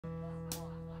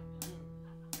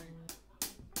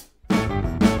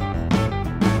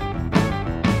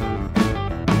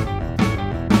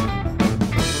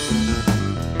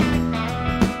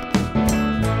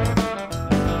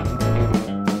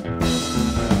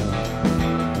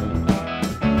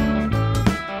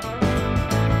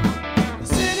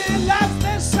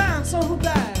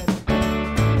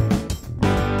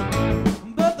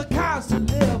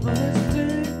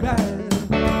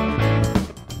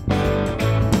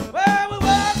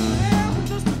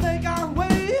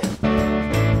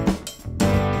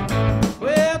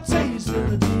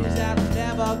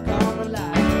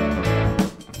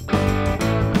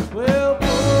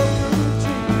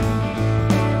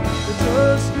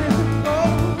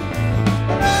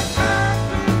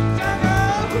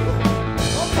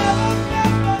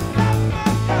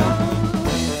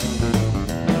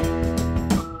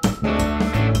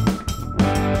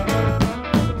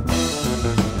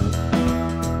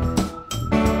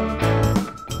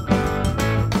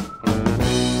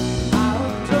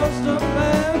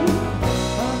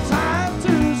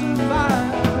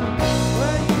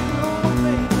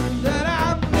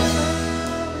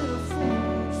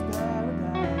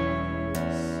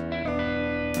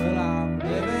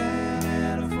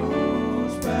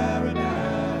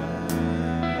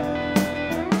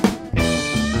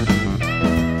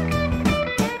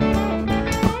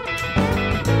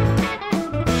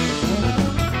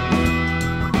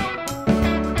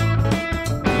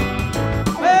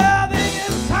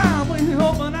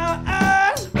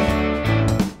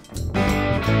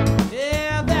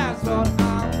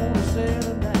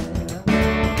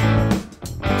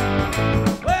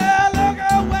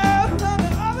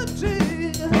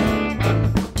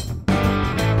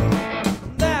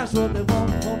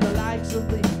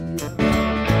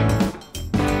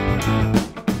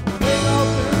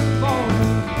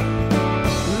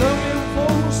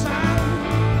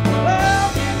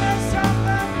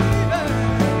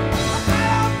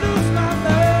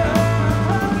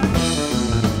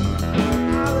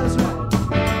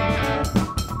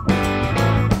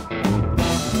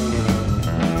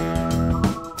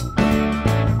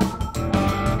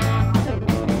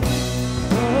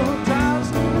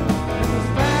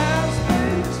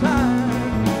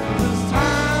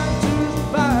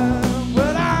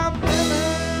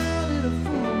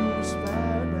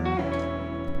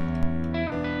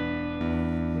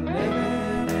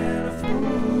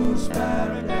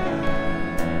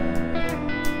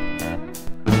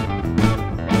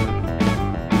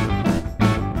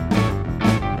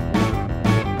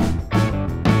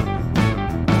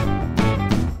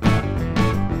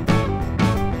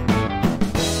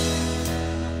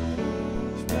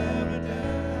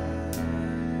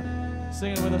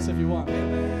Sing it with us if you want.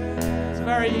 It's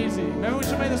very easy. Maybe we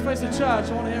should make this place a church.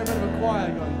 I want to hear a bit of a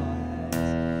choir going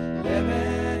on.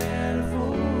 Living in a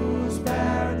fool's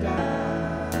paradise.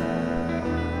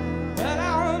 Well,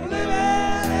 I'm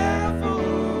living in a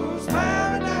fool's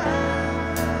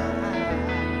paradise.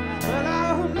 Well,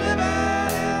 I'm living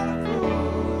in a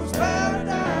fool's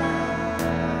paradise.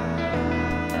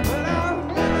 Well, I'm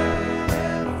living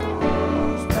in a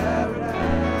fool's paradise.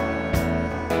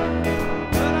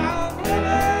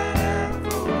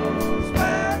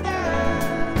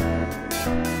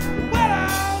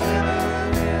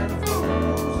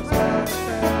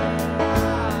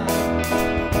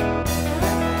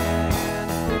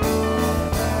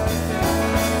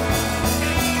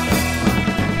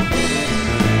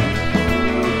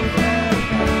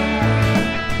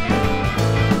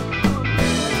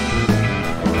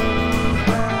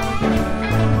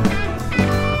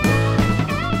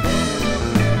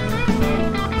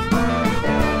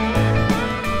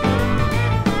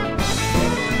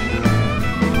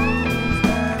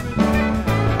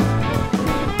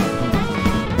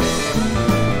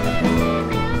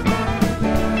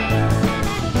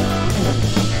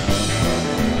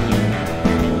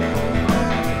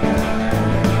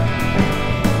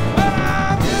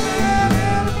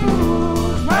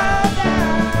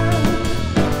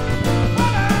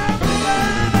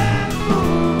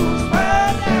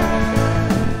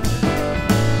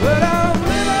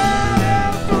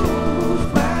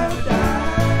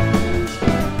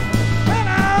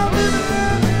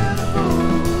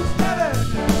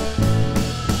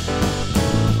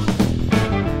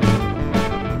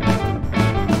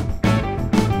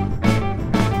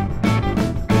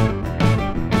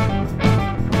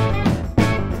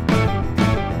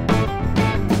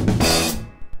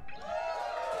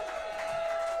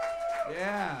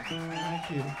 Yeah,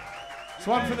 thank you. It's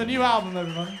one from the new album,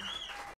 everyone.